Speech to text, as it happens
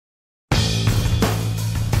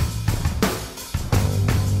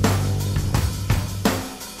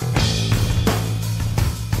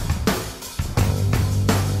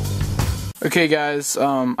Okay guys,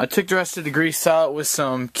 I took the rest of the grease out with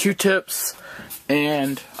some Q-tips,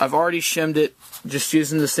 and I've already shimmed it just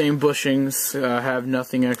using the same bushings. I have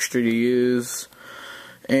nothing extra to use,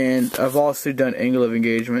 and I've also done angle of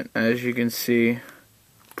engagement, as you can see,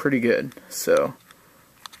 pretty good. So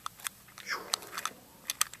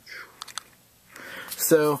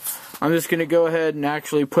I'm just going to go ahead and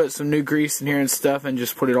actually put some new grease in here and stuff and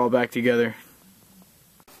just put it all back together.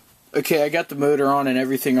 Okay, I got the motor on and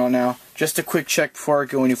everything on now. Just a quick check before I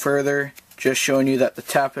go any further. Just showing you that the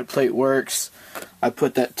tappet plate works. I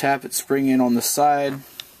put that tappet spring in on the side.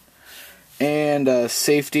 And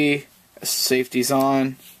safety's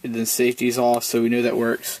on, and then safety's off, so we know that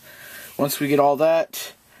works. Once we get all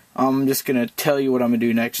that, I'm just going to tell you what I'm going to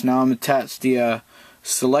do next. Now I'm going to attach the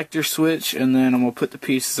selector switch, and then I'm going to put the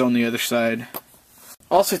pieces on the other side.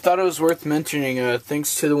 Also thought it was worth mentioning,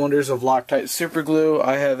 thanks to the wonders of Loctite super glue,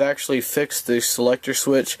 I have actually fixed the selector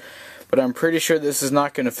switch, but I'm pretty sure this is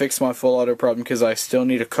not going to fix my full auto problem because I still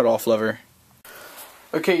need a cutoff lever.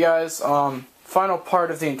 Okay guys, final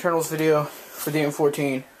part of the internals video for the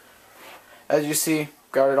M14. As you see,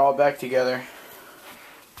 got it all back together.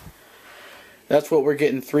 That's what we're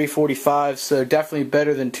getting, 345, so definitely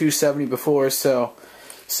better than 270 before, so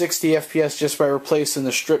 60 FPS just by replacing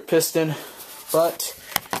the strip piston. But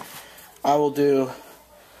I will do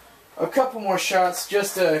a couple more shots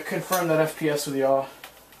just to confirm that FPS with y'all.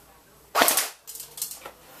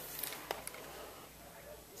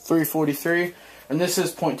 343, and this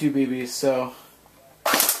is 0.2 BBs, so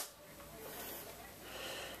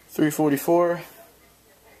 344,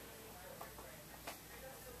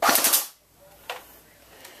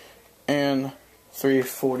 and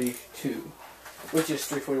 342, which is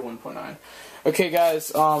 341.9. Okay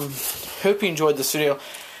guys, hope you enjoyed this video.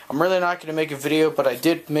 I'm really not going to make a video, but I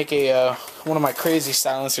did make a one of my crazy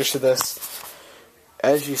silencers for this.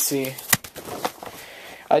 As you see,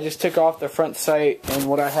 I just took off the front sight, and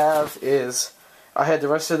what I have is, I had the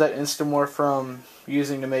rest of that Instamore from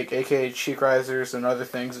using to make AKA cheek risers and other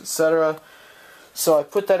things, etc. So I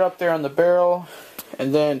put that up there on the barrel,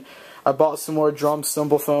 and then I bought some more drum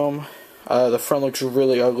cymbal foam. The front looks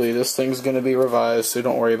really ugly. This thing's going to be revised, so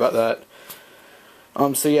don't worry about that.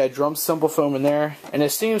 So yeah, drum cymbal foam in there, and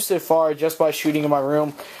it seems so far, just by shooting in my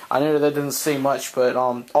room, I know that doesn't say much, but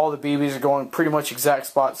all the BBs are going pretty much exact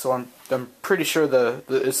spots, so I'm pretty sure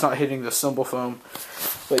it's not hitting the cymbal foam.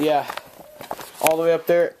 But yeah, all the way up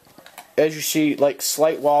there, as you see, like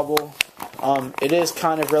slight wobble. It is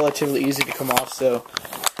kind of relatively easy to come off, so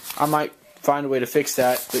I might find a way to fix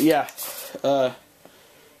that. But yeah,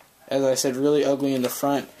 as I said, really ugly in the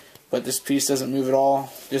front. But this piece doesn't move at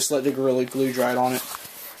all. Just let the Gorilla Glue dry on it.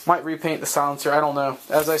 Might repaint the silencer, I don't know.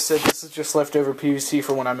 As I said, this is just leftover PVC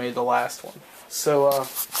from when I made the last one. So,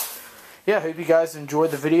 yeah, hope you guys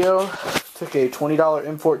enjoyed the video. Took a $20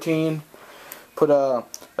 M14, put a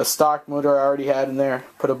stock motor I already had in there,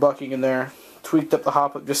 put a bucking in there, tweaked up the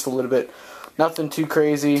hop up just a little bit. Nothing too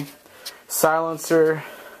crazy. Silencer,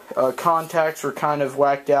 contacts were kind of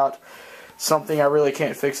whacked out. Something I really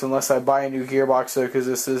can't fix unless I buy a new gearbox though, because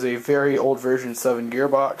this is a very old version 7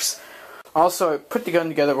 gearbox. Also, I put the gun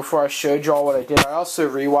together before I showed y'all what I did. I also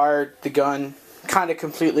rewired the gun kind of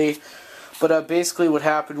completely, but basically what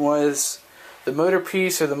happened was the motor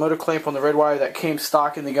piece or the motor clamp on the red wire that came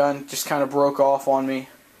stock in the gun just kind of broke off on me.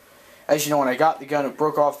 As you know, when I got the gun, it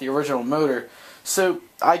broke off the original motor. So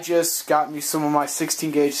I just got me some of my 16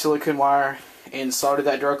 gauge silicone wire and soldered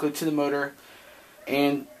that directly to the motor,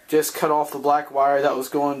 and just cut off the black wire that was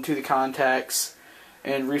going to the contacts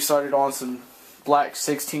and resoldered on some black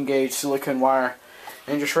 16 gauge silicone wire,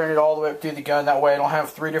 and just ran it all the way up through the gun. That way I don't have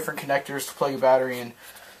 3 different connectors to plug a battery in.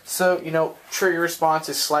 So, you know, trigger response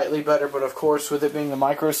is slightly better, but of course with it being the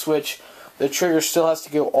micro switch, the trigger still has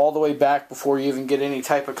to go all the way back before you even get any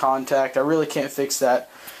type of contact. I really can't fix that.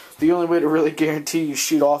 The only way to really guarantee you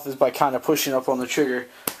shoot off is by kind of pushing up on the trigger,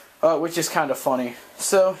 which is kind of funny.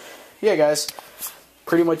 So, yeah guys,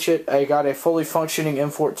 pretty much it. I got a fully functioning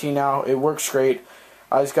M14 now. It works great.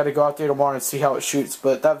 I just got to go out there tomorrow and see how it shoots,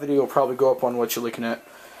 but that video will probably go up on what you're looking at.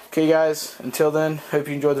 Okay guys, until then, hope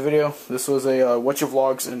you enjoyed the video. This was a What You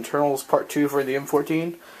Vlogs Internals Part 2 for the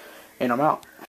M14, and I'm out.